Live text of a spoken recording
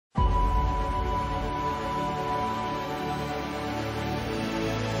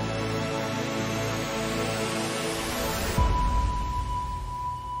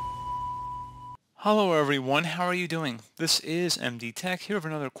Hello everyone, how are you doing? This is MD Tech here with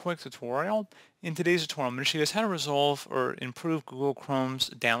another quick tutorial. In today's tutorial, I'm going to show you guys how to resolve or improve Google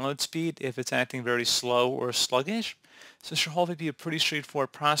Chrome's download speed if it's acting very slow or sluggish. So this should hopefully be a pretty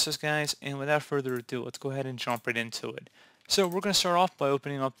straightforward process, guys, and without further ado, let's go ahead and jump right into it. So we're going to start off by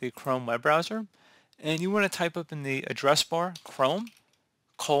opening up the Chrome web browser, and you want to type up in the address bar Chrome,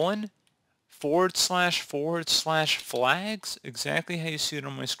 colon, // flags, exactly how you see it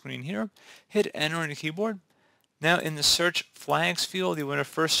on my screen here. Hit enter on the keyboard. Now in the search flags field, you want to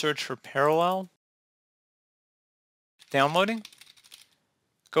first search for parallel downloading.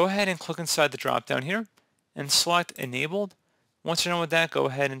 Go ahead and click inside the drop down here and select enabled. Once you're done with that, go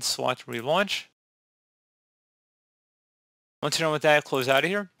ahead and select relaunch. Once you're done with that, close out of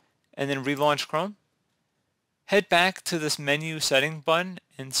here and then relaunch Chrome. Head back to this menu setting button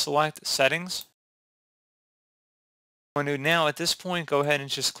and select settings. Now at this point, go ahead and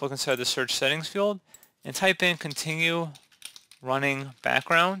just click inside the search settings field and type in continue running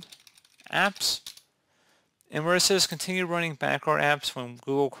background apps. And where it says continue running background apps when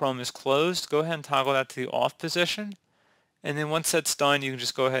Google Chrome is closed, go ahead and toggle that to the off position. And then once that's done, you can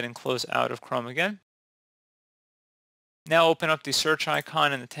just go ahead and close out of Chrome again. Now open up the search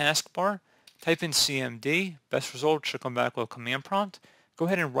icon in the taskbar. Type in CMD. Best result should come back with a command prompt. Go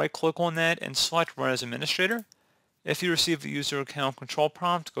ahead and right click on that and select Run as Administrator. If you receive the user account control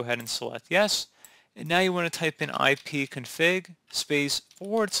prompt, go ahead and select yes. And now you want to type in ipconfig space /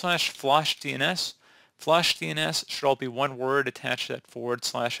 flush DNS. Flush DNS should all be one word attached to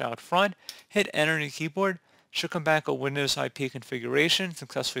that / out front. Hit enter on your keyboard. Should come back a Windows IP configuration,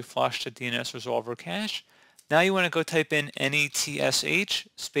 successfully flushed the DNS resolver cache. Now you want to go type in netsh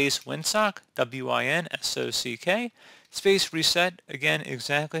space winsock, WINSOCK, space reset, again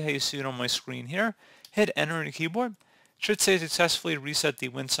exactly how you see it on my screen here. Hit enter on your keyboard. It should say successfully reset the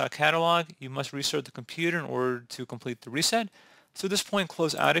winsock catalog. You must restart the computer in order to complete the reset. So at this point,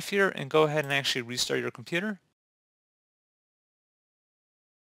 close out of here and go ahead and actually restart your computer.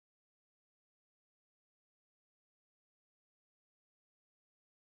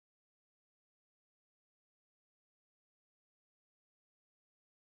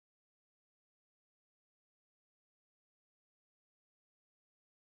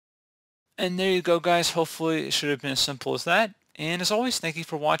 And there you go, guys. Hopefully it should have been as simple as that. And as always, thank you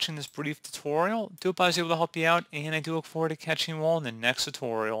for watching this brief tutorial. Do hope I was able to help you out, and I do look forward to catching you all in the next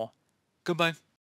tutorial. Goodbye.